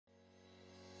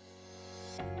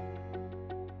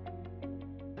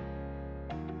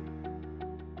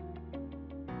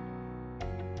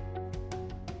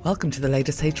Welcome to the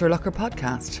latest HR Locker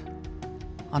podcast.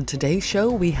 On today's show,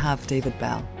 we have David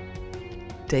Bell.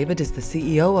 David is the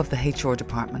CEO of the HR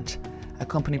department, a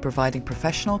company providing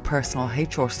professional personal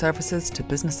HR services to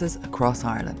businesses across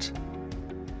Ireland.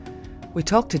 We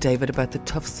talked to David about the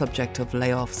tough subject of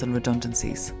layoffs and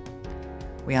redundancies.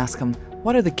 We ask him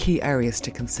what are the key areas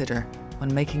to consider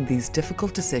when making these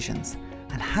difficult decisions,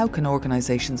 and how can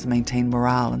organisations maintain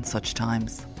morale in such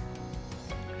times.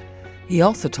 He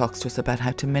also talks to us about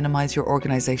how to minimise your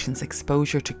organisation's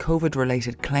exposure to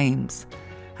COVID-related claims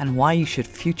and why you should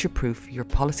future-proof your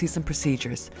policies and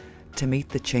procedures to meet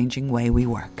the changing way we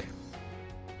work.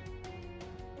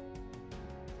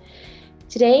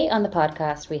 Today on the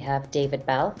podcast, we have David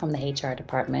Bell from the HR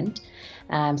department.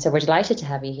 So we're delighted to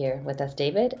have you here with us,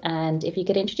 David. And if you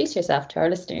could introduce yourself to our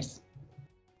listeners.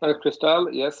 Hi,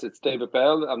 Christelle. Yes, it's David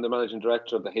Bell. I'm the Managing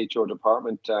Director of the HR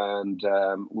department, and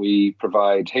we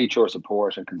provide HR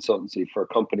support and consultancy for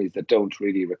companies that don't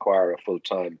really require a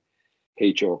full-time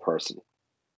HR person.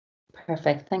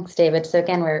 Perfect. Thanks, David. So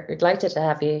again, we're delighted to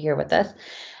have you here with us.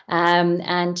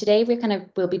 And today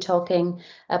we'll be talking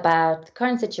about the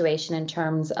current situation in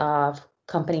terms of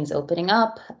companies opening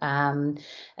up,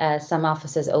 some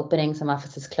offices opening, some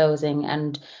offices closing,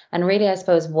 and really, I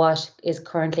suppose, what is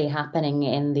currently happening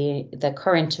in the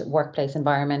current workplace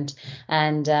environment,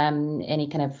 and any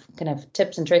kind of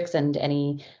tips and tricks and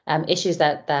any issues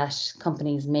that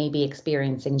companies may be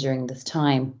experiencing during this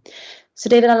time. So,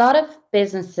 David, a lot of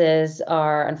businesses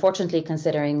are unfortunately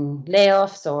considering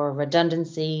layoffs or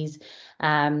redundancies.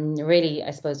 Really,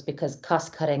 I suppose, because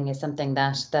cost cutting is something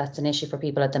that's an issue for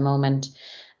people at the moment.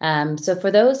 So for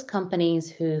those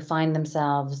companies who find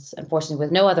themselves, unfortunately,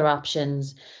 with no other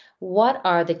options, what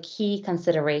are the key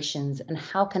considerations and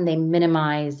how can they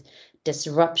minimize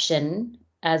disruption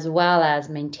as well as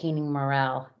maintaining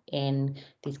morale in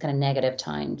these kind of negative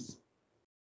times?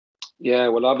 Yeah,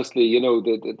 well, obviously,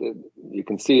 you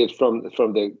can see it from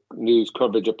the news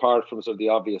coverage. Apart from sort of the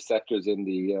obvious sectors in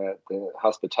the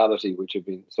hospitality, which have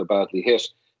been so badly hit,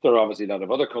 there are obviously a lot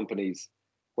of other companies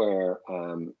where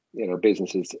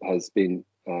businesses has been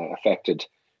affected.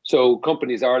 So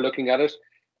companies are looking at it.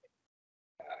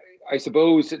 I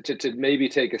suppose to maybe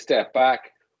take a step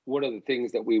back, one of the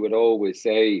things that we would always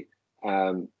say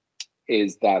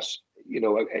is that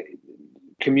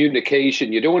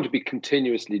communication, you don't want to be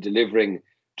continuously delivering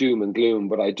doom and gloom,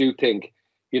 but I do think,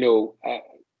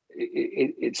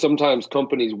 it sometimes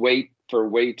companies wait for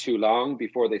way too long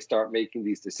before they start making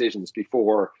these decisions,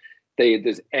 before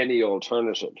there's any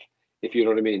alternative, if you know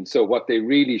what I mean. So what they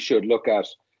really should look at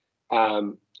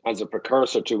as a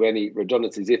precursor to any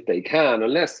redundancies, if they can,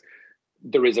 unless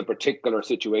there is a particular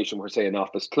situation where, say, an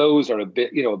office closed or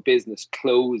a business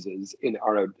closes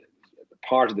or a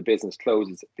part of the business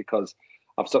closes because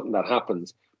of something that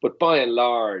happens. But by and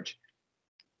large,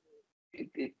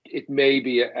 it may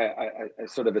be a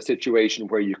sort of a situation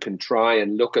where you can try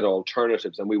and look at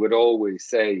alternatives. And we would always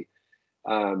say,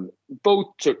 both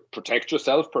to protect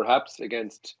yourself, perhaps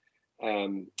against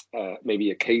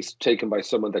maybe a case taken by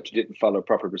someone that you didn't follow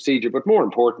proper procedure, but more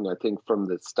important, I think, from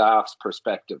the staff's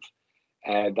perspective,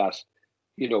 that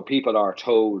people are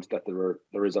told that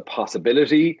there is a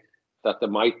possibility that there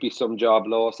might be some job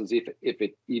losses, even if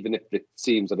it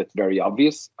seems that it's very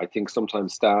obvious. I think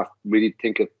sometimes staff really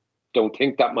don't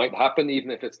think that might happen,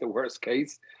 even if it's the worst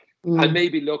case, and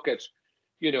maybe look at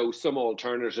some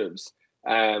alternatives.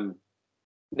 Now,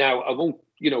 I won't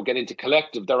get into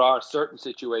collective. There are certain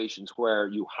situations where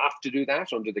you have to do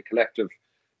that under the collective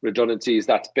redundancies.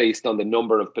 That's based on the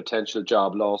number of potential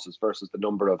job losses versus the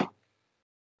number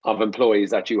of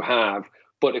employees that you have.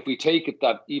 But if we take it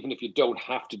that even if you don't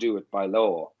have to do it by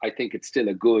law, I think it's still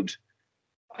a good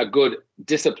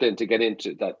discipline to get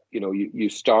into, that you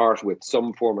start with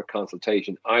some form of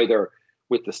consultation, either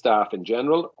with the staff in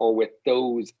general or with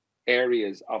those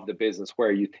areas of the business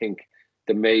where you think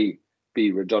there may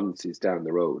be redundancies down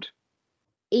the road.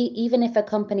 Even if a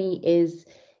company is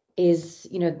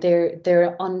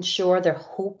they're unsure, they're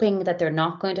hoping that they're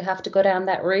not going to have to go down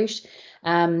that route.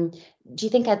 Do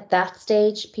you think at that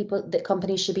stage the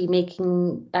companies should be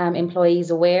making employees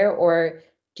aware, or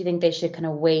do you think they should kind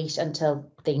of wait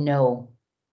until they know?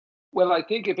 Well, I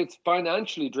think if it's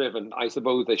financially driven, I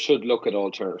suppose they should look at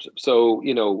alternatives. So,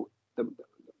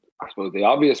 I suppose the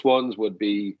obvious ones would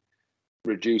be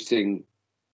reducing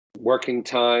working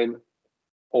time,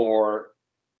 or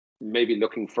maybe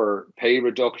looking for pay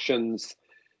reductions,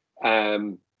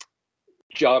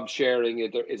 job sharing.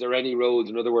 Is there any roles,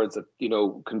 in other words,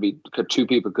 that two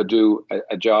people could do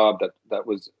a job that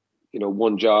was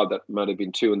one job that might have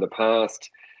been two in the past.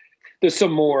 There's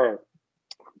some more,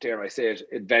 dare I say it,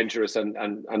 adventurous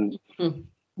and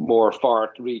more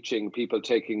far-reaching, people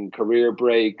taking career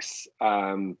breaks,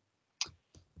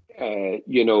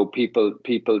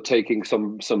 people taking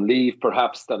some leave,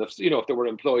 perhaps, that if there were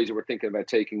employees who were thinking about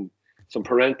taking some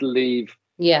parental leave,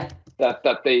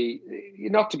 that they,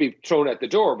 not to be thrown out the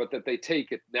door, but that they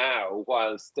take it now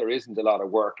whilst there isn't a lot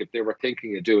of work, if they were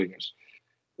thinking of doing it.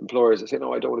 Employers are saying,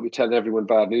 "No, I don't want to be telling everyone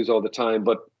bad news all the time,"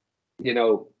 but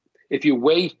if you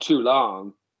wait too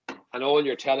long and all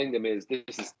you're telling them is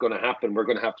this is going to happen, we're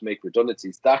going to have to make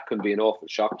redundancies, that can be an awful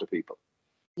shock to people.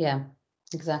 Yeah,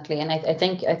 exactly. And I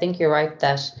think you're right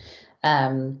that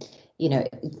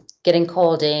getting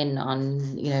called in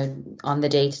on the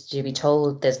date to be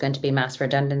told there's going to be mass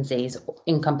redundancies,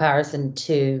 in comparison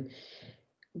to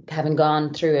having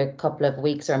gone through a couple of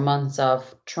weeks or months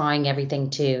of trying everything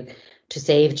to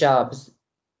save jobs,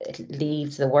 it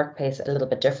leaves the workplace a little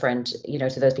bit different,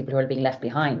 to those people who are being left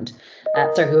behind,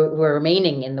 who are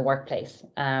remaining in the workplace.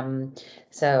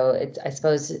 So it's, I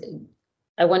suppose,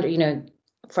 I wonder,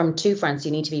 from two fronts,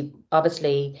 you need to be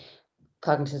obviously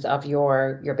cognizant of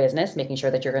your business, making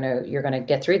sure that you're gonna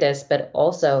get through this, but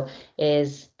also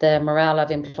is the morale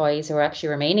of employees who are actually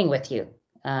remaining with you.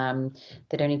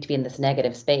 They don't need to be in this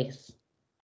negative space.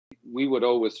 We would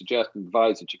always suggest and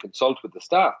advise that you consult with the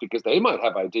staff, because they might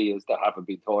have ideas that haven't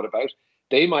been thought about.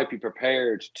 They might be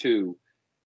prepared to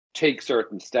take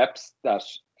certain steps that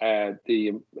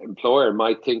the employer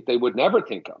might think they would never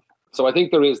think of. So I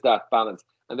think there is that balance.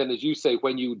 And then, as you say,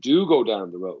 when you do go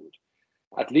down the road,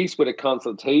 at least with a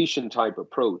consultation type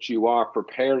approach, you are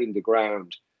preparing the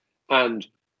ground, and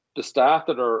the staff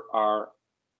that are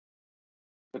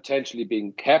potentially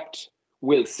being kept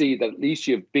will see that at least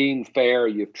you've been fair,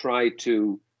 you've tried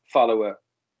to follow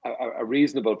a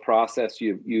reasonable process,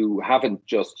 you haven't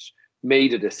just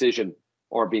made a decision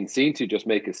or been seen to just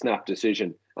make a snap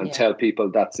decision and tell people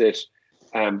that's it.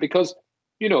 Because,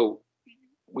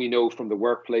 we know from the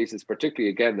workplaces,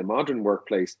 particularly, again, the modern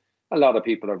workplace, a lot of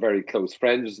people are very close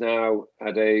friends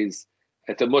nowadays.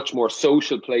 It's a much more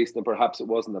social place than perhaps it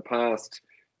was in the past.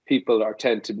 People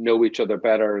tend to know each other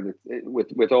better, and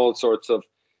with all sorts of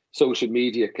social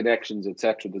media connections,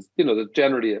 etc. There's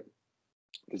generally a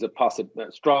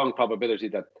strong probability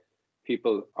that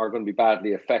people are going to be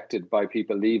badly affected by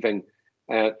people leaving.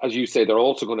 As you say, they're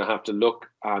also going to have to look,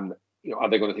 and are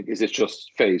they going to think, is this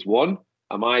just phase one?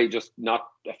 Am I just not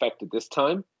affected this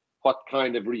time? What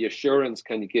kind of reassurance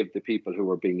can you give the people who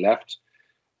are being left?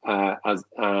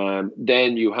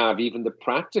 Then you have even the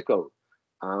practical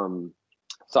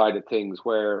side of things,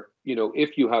 where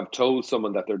if you have told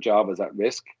someone that their job is at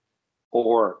risk,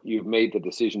 or you've made the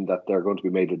decision that they're going to be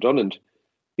made redundant,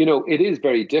 it is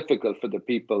very difficult for the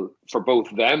people, for both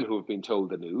them who have been told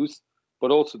the news,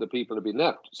 but also the people who have been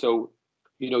left. So,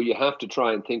 you have to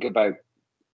try and think about,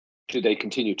 do they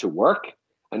continue to work?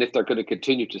 And if they're going to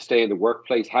continue to stay in the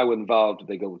workplace, how involved are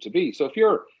they going to be? So if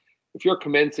you're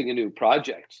commencing a new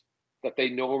project that they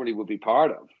normally would be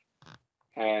part of,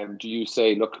 do you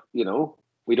say, look,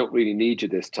 we don't really need you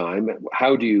this time?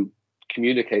 How do you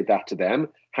communicate that to them?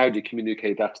 How do you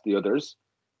communicate that to the others,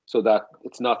 so that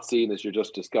it's not seen as you're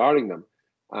just discarding them?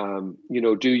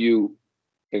 Do you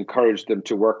encourage them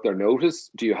to work their notice?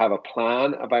 Do you have a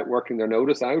plan about working their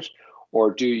notice out?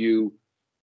 Or do you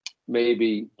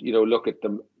maybe, look at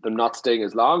them not staying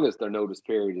as long as their notice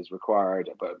period is required,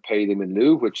 but pay them in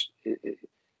lieu, which,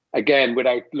 again,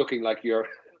 without looking like you're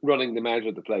running them out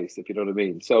of the place, if you know what I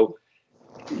mean. So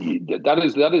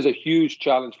that is a huge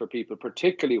challenge for people,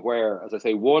 particularly where, as I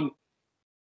say, one,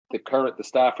 the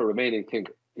staff are remaining, think,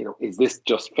 is this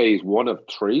just phase one of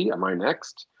 3? Am I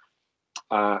next?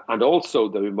 And also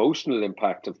the emotional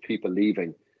impact of people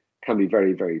leaving can be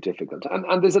very, very difficult.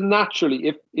 And there's a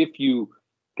naturally, if you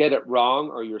get it wrong,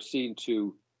 or you're seen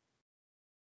to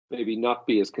maybe not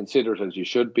be as considerate as you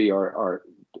should be, or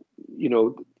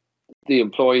the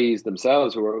employees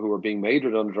themselves who are being made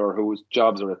redundant or whose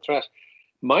jobs are a threat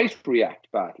might react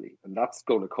badly, and that's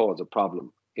going to cause a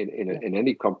problem in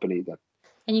any company. That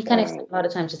and you kind of a lot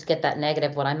of times just get that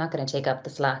negative, well, I'm not going to take up the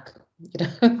slack,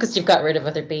 because you've got rid of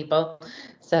other people.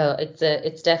 So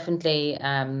it's definitely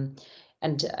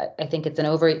and I think it's an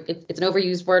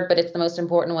overused word, but it's the most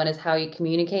important one, is how you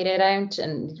communicate it out.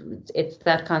 And it's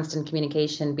that constant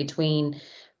communication between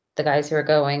the guys who are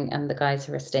going and the guys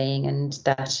who are staying. And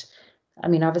that,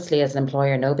 obviously, as an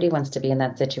employer, nobody wants to be in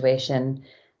that situation,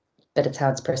 but it's how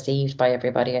it's perceived by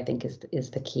everybody, I think, is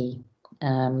the key.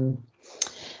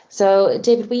 So,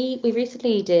 David, we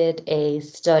recently did a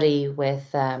study with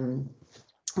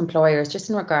employers, just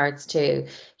in regards to,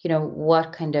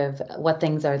 what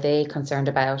things are they concerned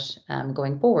about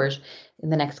going forward in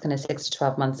the next kind of 6 to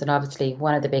 12 months. And obviously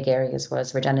one of the big areas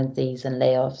was redundancies and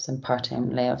layoffs and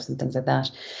part-time layoffs and things like that.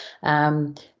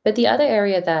 But the other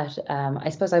area that I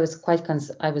suppose I was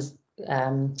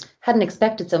hadn't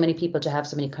expected so many people to have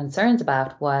so many concerns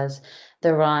about was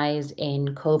the rise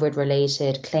in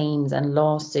COVID-related claims and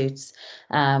lawsuits.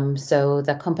 So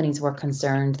the companies were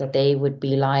concerned that they would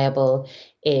be liable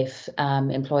if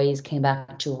employees came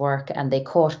back to work and they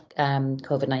caught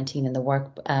COVID-19 in the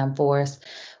workforce.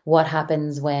 What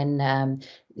happens when,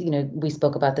 we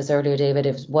spoke about this earlier,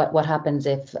 David, what happens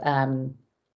if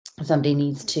somebody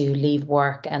needs to leave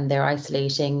work and they're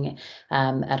isolating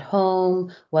at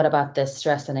home? What about the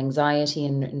stress and anxiety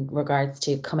in regards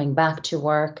to coming back to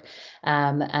work?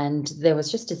 And there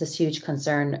was just this huge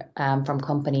concern from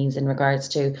companies in regards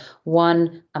to,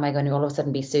 one, am I going to all of a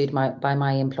sudden be sued by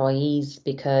my employees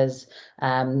because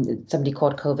somebody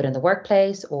caught COVID in the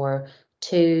workplace? Or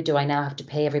two, do I now have to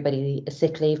pay everybody a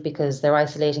sick leave because they're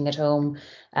isolating at home?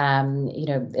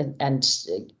 And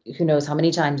who knows how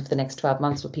many times for the next 12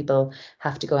 months will people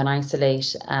have to go and isolate?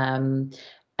 So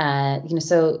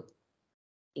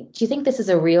do you think this is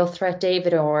a real threat,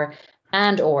 David, or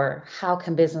how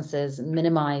can businesses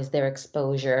minimize their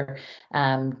exposure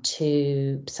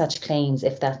to such claims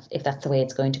if that's the way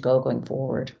it's going to go going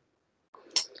forward?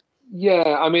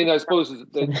 Yeah, I mean, I suppose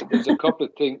there's a couple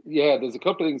of things. Yeah, there's a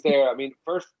couple of things there. I mean,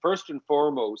 first and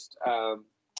foremost,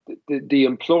 the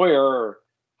employer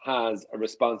has a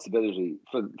responsibility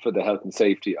for the health and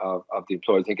safety of the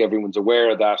employee. I think everyone's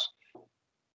aware of that.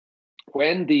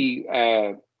 When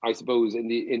I suppose in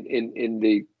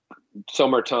the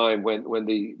summertime, when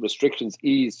the restrictions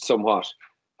eased somewhat,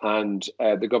 and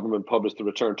the government published the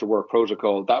return to work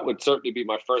protocol, that would certainly be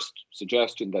my first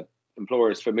suggestion, that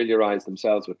employers familiarize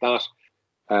themselves with that.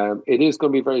 It is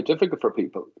going to be very difficult for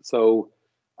people. So,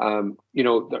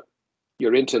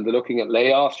 you're into looking at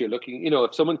layoffs. You're looking,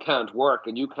 if someone can't work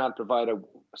and you can't provide a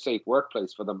safe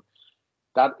workplace for them,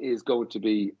 that is going to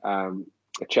be a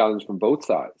challenge from both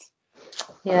sides.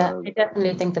 Yeah, I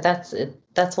definitely think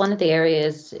that's one of the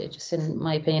areas, just in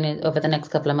my opinion, over the next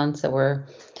couple of months that we're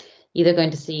either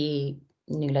going to see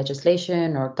new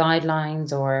legislation or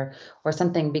guidelines or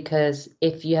something. Because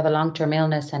if you have a long-term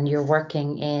illness and you're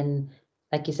working in,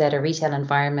 like you said, a retail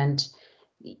environment,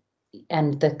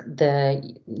 and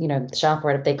the shop,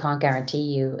 or if they can't guarantee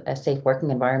you a safe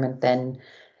working environment, then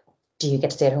do you get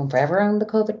to stay at home forever on the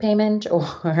COVID payment?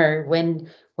 Or when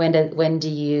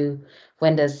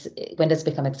does it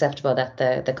become acceptable that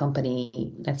the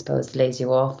company, I suppose, lays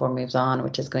you off or moves on,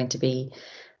 which is going to be,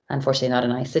 unfortunately, not a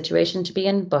nice situation to be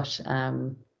in. But I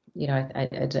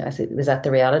see, is that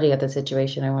the reality of the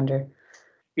situation, I wonder?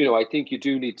 I think you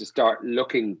do need to start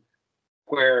looking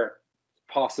where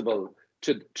possible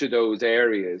to those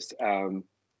areas,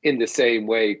 in the same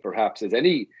way perhaps as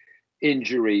any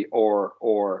injury or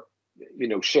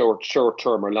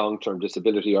short-term or long-term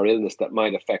disability or illness that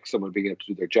might affect someone being able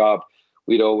to do their job.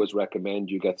 We'd always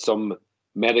recommend you get some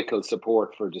medical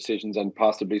support for decisions and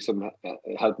possibly some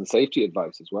health and safety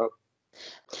advice as well.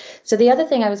 So the other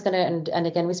thing I was going to, and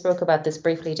again, we spoke about this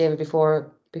briefly, David,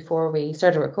 before we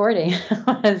started recording,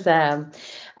 was I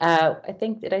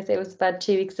think, did I say it was about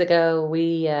 2 weeks ago?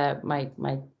 We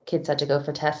my kids had to go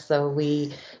for tests, so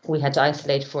we had to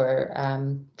isolate for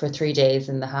 3 days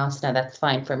in the house. Now that's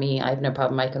fine for me. I have no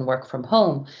problem. I can work from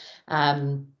home.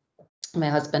 My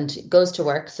husband goes to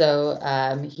work, so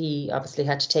he obviously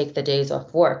had to take the days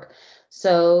off work.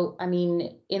 So I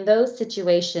mean, in those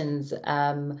situations,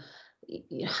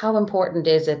 how important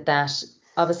is it that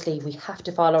obviously we have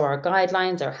to follow our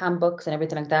guidelines, our handbooks and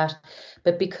everything like that,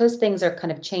 but because things are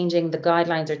kind of changing, the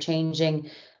guidelines are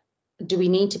changing, do we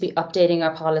need to be updating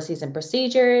our policies and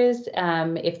procedures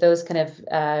if those kind of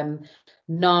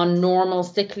non-normal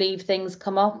sick leave things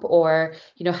come up? Or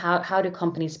how do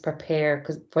companies prepare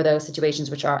for those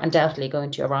situations, which are undoubtedly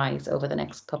going to arise over the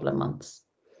next couple of months?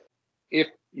 If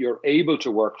you're able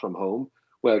to work from home,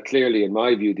 well, clearly, in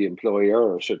my view, the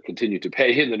employer should continue to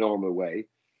pay in the normal way.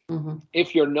 Mm-hmm.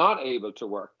 If you're not able to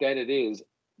work, then it is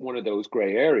one of those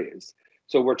grey areas.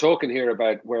 So we're talking here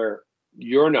about where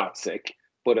you're not sick,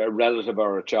 but a relative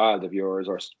or a child of yours,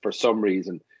 or for some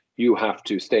reason, you have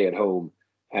to stay at home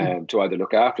to either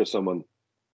look after someone,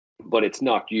 but it's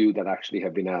not you that actually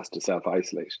have been asked to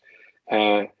self-isolate.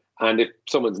 And if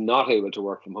someone's not able to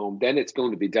work from home, then it's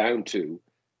going to be down to,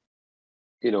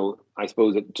 I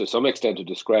suppose to some extent, a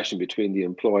discretion between the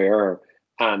employer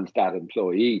and that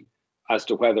employee as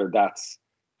to whether that's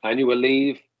annual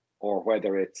leave or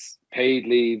whether it's paid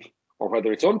leave or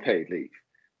whether it's unpaid leave.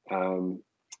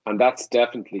 And that's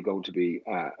definitely going to be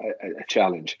a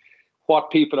challenge. What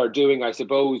people are doing, I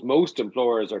suppose, most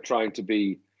employers are trying to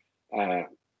be, I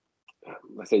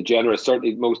say generous.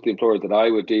 Certainly, most of the employers that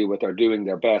I would deal with are doing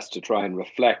their best to try and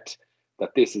reflect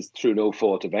that this is through no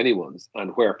fault of anyone's,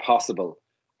 and where possible,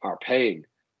 are paying.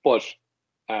 But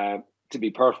to be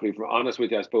perfectly honest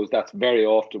with you, I suppose that's very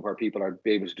often where people are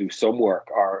able to do some work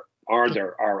or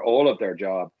all of their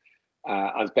job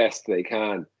as best they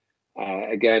can.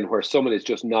 Again, where someone is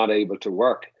just not able to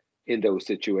work in those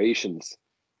situations,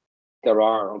 there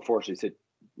are unfortunately,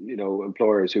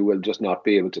 employers who will just not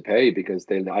be able to pay because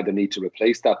they'll either need to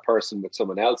replace that person with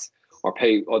someone else, or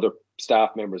pay other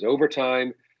staff members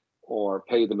overtime, or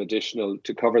pay them additional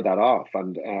to cover that off.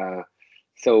 And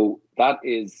so that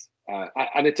is,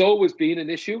 and it's always been an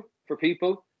issue for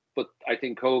people, but I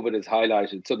think COVID has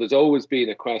highlighted. So there's always been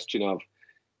a question of,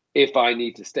 if I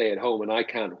need to stay at home and I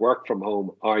can't work from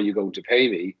home, are you going to pay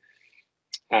me?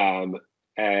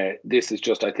 This has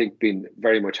just, I think, been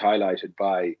very much highlighted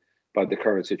by the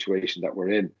current situation that we're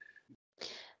in.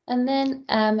 And then,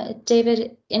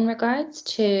 David, in regards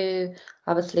to,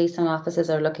 obviously some offices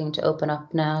are looking to open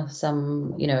up now,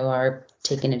 some, are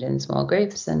taking it in small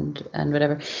groups and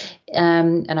whatever.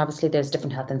 And obviously there's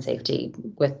different health and safety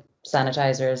with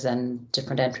sanitizers and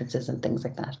different entrances and things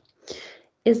like that.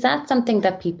 Is that something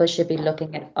that people should be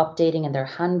looking at updating in their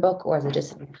handbook, or is it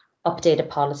just an updated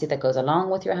policy that goes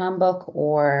along with your handbook?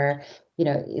 Or,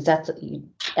 is that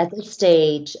at this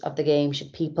stage of the game,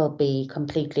 should people be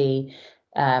completely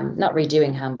not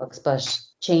redoing handbooks, but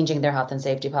changing their health and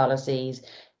safety policies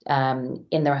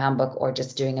in their handbook, or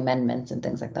just doing amendments and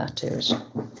things like that to it?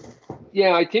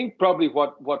 Yeah, I think probably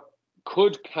what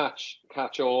could catch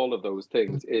all of those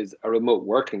things is a remote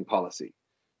working policy.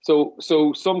 So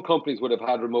some companies would have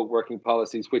had remote working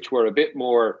policies which were a bit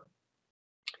more,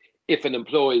 if an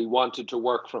employee wanted to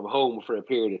work from home for a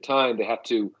period of time, they had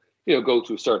to, go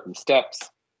through certain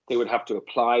steps. They would have to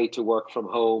apply to work from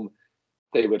home.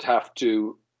 They would have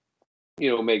to,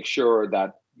 make sure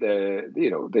that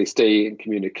they stay in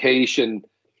communication.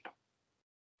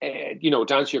 To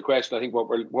answer your question, I think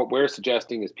what we're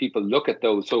suggesting is people look at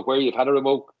those. So where you've had a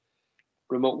remote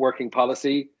working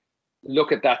policy,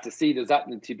 look at that to see, does that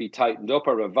need to be tightened up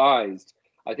or revised?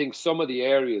 I think some of the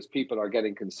areas people are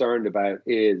getting concerned about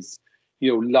is,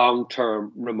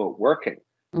 long-term remote working.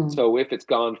 So if it's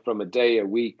gone from a day a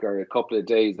week or a couple of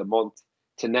days a month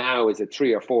to now, is it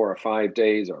 3 or 4 or 5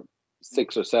 days or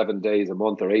 6 or 7 days a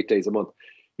month or 8 days a month?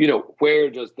 Where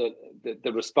does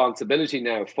the responsibility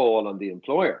now fall on the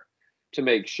employer to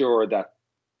make sure that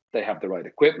they have the right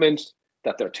equipment,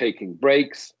 that they're taking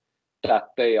breaks, that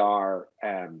they are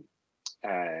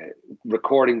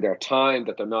recording their time,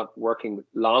 that they're not working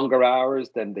longer hours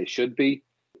than they should be?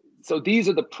 So these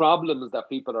are the problems that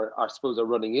people are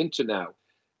running into now.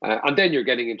 And then you're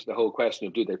getting into the whole question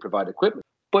of, do they provide equipment?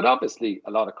 But obviously,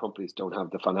 a lot of companies don't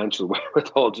have the financial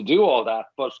wherewithal to do all that.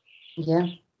 But yeah,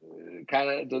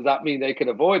 does that mean they can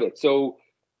avoid it? So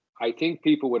I think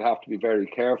people would have to be very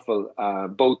careful.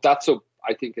 Both that's up,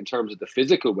 I think, in terms of the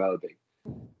physical well-being.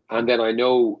 And then I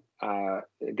know,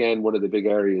 again, one of the big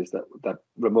areas that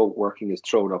remote working is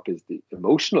thrown up is the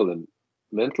emotional and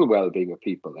mental well-being of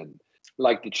people. And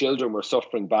like the children were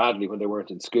suffering badly when they weren't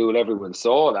in school. Everyone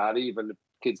saw that. Even the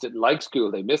kids didn't like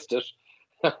school. They missed it.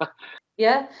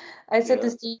 Yeah, I said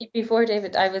this to you before,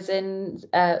 David. I was in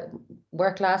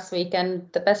work last week, and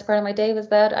the best part of my day was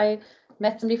that I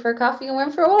met somebody for a coffee and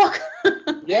went for a walk.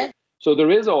 Yeah. So there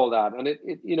is all that. And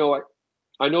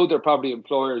I know there are probably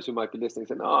employers who might be listening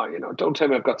saying, don't tell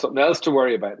me I've got something else to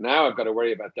worry about now. I've got to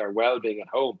worry about their well-being at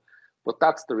home. But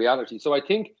that's the reality. So I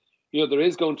think, there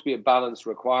is going to be a balance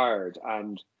required.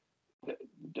 And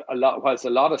whilst a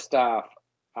lot of staff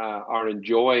are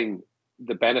enjoying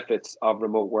the benefits of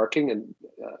remote working, and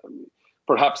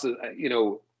perhaps,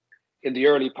 in the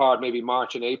early part, maybe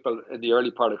March and April, in the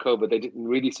early part of COVID, they didn't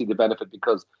really see the benefit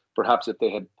because perhaps if they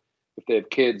have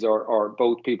kids or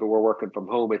both people were working from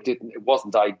home, it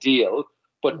wasn't ideal.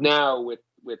 But now with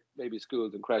maybe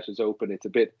schools and creches open, it's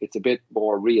a bit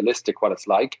more realistic what it's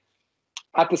like.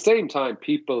 At the same time,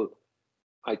 people,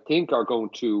 I think, are going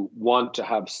to want to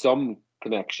have some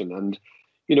connection. And,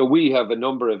 we have a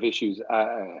number of issues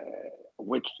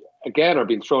which, again, are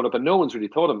being thrown up and no one's really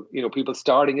thought of them. People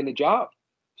starting in a job.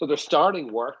 So they're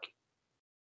starting work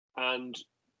and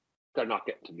they're not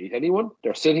getting to meet anyone.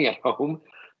 They're sitting at home.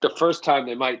 The first time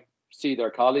they might see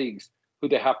their colleagues who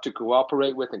they have to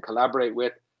cooperate with and collaborate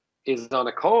with is on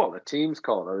a call, a Teams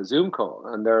call or a Zoom call.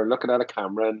 And they're looking at a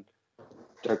camera and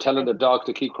they're telling the dog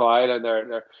to keep quiet. And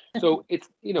they're so it's,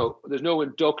 there's no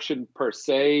induction per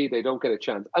se. They don't get a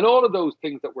chance. And all of those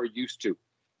things that we're used to.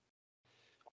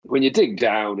 when you dig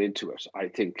down into it, I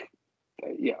think,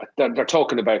 they're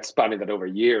talking about spanning that over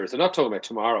years. They're not talking about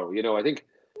tomorrow. I think.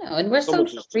 No, and we're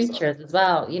social creatures as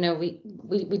well.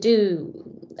 We do.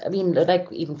 I mean, like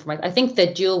even for I think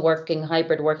the dual working,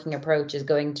 hybrid working approach is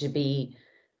going to be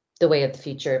the way of the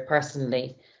future.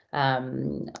 Personally,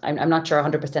 I'm not sure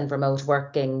 100% remote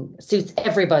working suits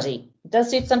everybody. It does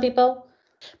suit some people.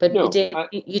 But no,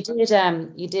 you did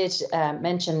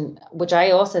mention, which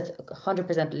I also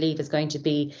 100% believe is going to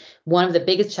be one of the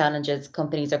biggest challenges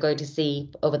companies are going to see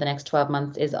over the next 12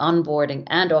 months is onboarding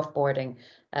and offboarding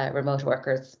remote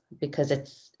workers, because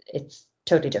it's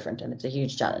totally different and it's a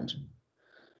huge challenge.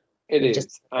 It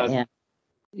is.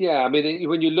 Yeah, I mean,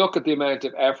 when you look at the amount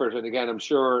of effort, and again, I'm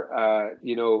sure,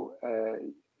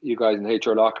 you guys in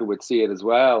HR Locker would see it as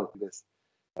well, this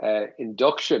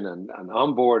induction and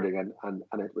onboarding, and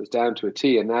it was down to a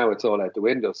T, and now it's all out the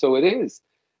window. So it is.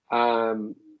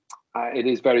 It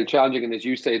is very challenging. And as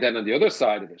you say, then on the other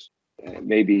side of it,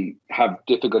 maybe have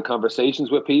difficult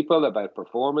conversations with people about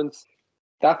performance.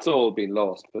 That's all been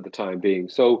lost for the time being.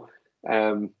 So,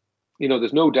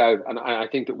 there's no doubt, and I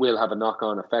think that will have a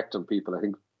knock-on effect on people. I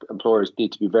think employers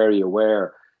need to be very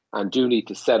aware and do need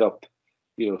to set up,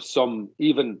 some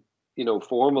even,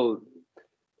 formal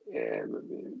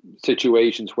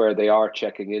situations where they are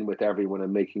checking in with everyone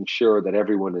and making sure that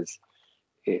everyone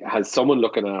has someone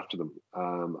looking after them,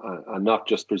 and not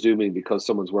just presuming because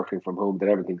someone's working from home that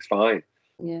everything's fine.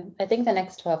 Yeah, I think the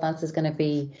next 12 months is going to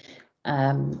be,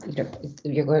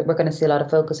 we're going to see a lot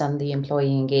of focus on the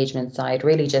employee engagement side.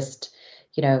 Really, just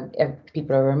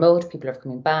people are remote, people are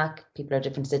coming back, people are in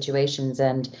different situations,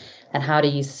 and how do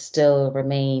you still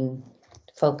remain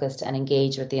focused and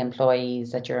engaged with the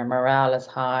employees, that your morale is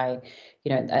high,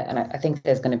 and I think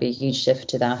there's going to be a huge shift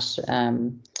to that.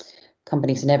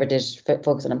 Companies who never did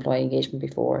focus on employee engagement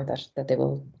before, that they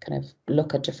will kind of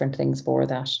look at different things for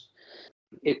that.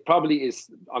 It probably is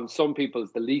on some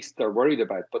people's the least they're worried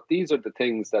about, but these are the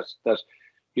things that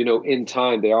in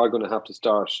time they are going to have to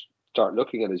start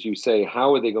looking at. As you say,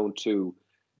 how are they going to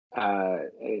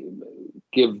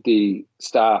give the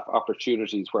staff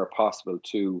opportunities where possible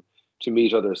to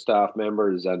meet other staff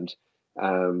members, and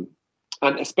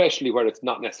especially where it's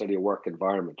not necessarily a work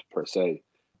environment per se.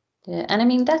 Yeah, and I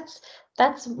mean that's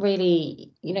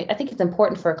really, I think it's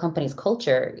important for a company's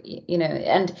culture,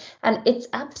 and it's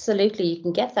absolutely, you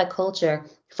can get that culture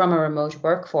from a remote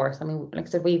workforce. I mean, like I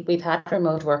said, we've had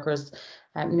remote workers,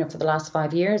 for the last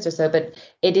 5 years or so, but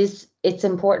it's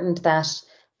important that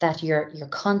you're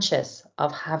conscious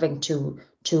of having to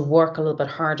work a little bit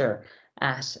harder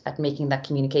at making that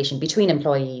communication between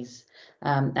employees.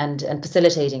 And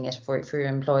facilitating it for your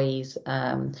employees,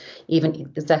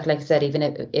 even exactly like I said, even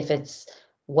if it's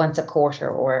once a quarter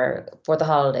or for the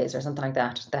holidays or something like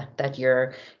that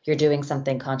you're doing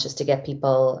something conscious to get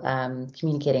people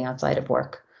communicating outside of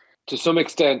work. To some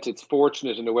extent, it's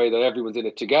fortunate in a way that everyone's in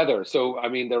it together. So, I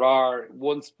mean, there are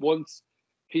once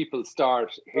people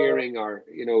start hearing, or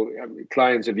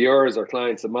clients of yours or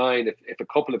clients of mine, if a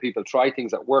couple of people try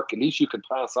things at work, at least you can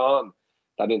pass on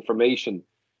that information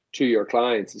to your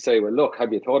clients and say, well, look,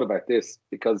 have you thought about this?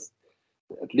 Because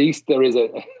at least there is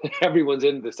everyone's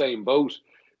in the same boat.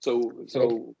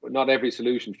 So not every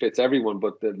solution fits everyone,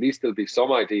 but at least there'll be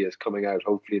some ideas coming out,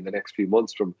 hopefully in the next few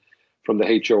months from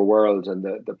the HR world and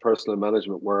the personal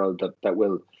management world that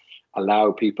will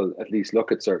allow people at least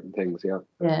look at certain things. Yeah.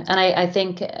 Yeah. And I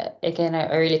think, again,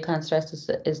 I really can't stress is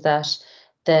that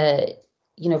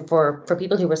for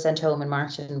people who were sent home in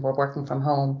March and were working from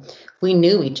home, we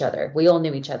knew each other. We all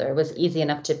knew each other. It was easy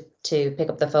enough to pick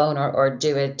up the phone or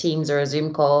do a Teams or a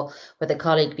Zoom call with a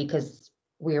colleague because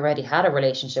we already had a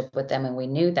relationship with them and we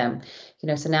knew them.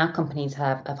 So now companies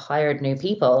have hired new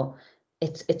people.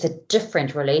 It's a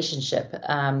different relationship,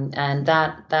 and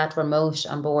that remote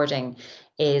onboarding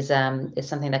is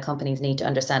something that companies need to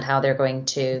understand how they're going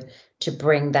to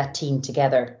bring that team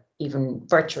together, even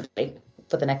virtually,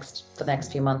 for the next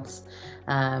few months,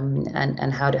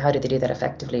 and how do they do that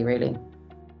effectively, really?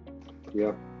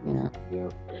 Yeah.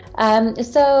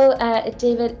 So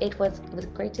David, it was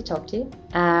great to talk to you.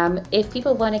 If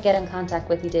people want to get in contact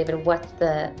with you, David, what's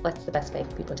the best way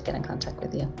for people to get in contact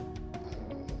with you?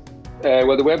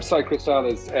 Well, the website, Christelle,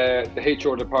 is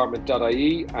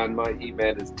thehrdepartment.ie, and my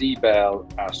email is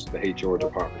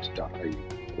dbell@thehrdepartment.ie if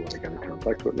you want to get in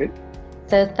contact with me.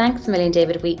 So thanks a million,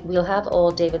 David. We'll have all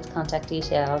David's contact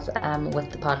details with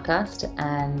the podcast,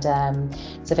 and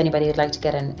so if anybody would like to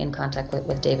get in contact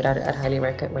with David, I'd highly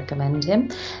recommend him.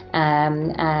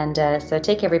 So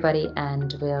take care, everybody,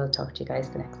 and we'll talk to you guys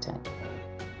the next time.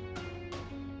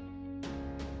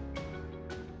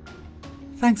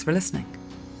 Thanks for listening.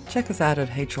 check us out at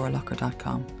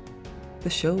hrlocker.com. The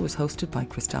show was hosted by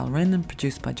Christelle Rinn and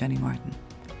produced by Jenny Martin.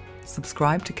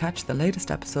 Subscribe to catch the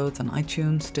latest episodes on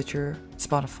iTunes, Stitcher,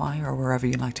 Spotify, or wherever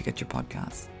you like to get your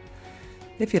podcasts.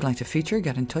 If you'd like to feature,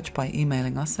 get in touch by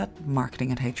emailing us at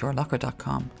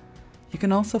marketing@hrlocker.com. You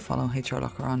can also follow HR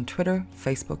Locker on Twitter,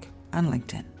 Facebook, and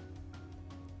LinkedIn.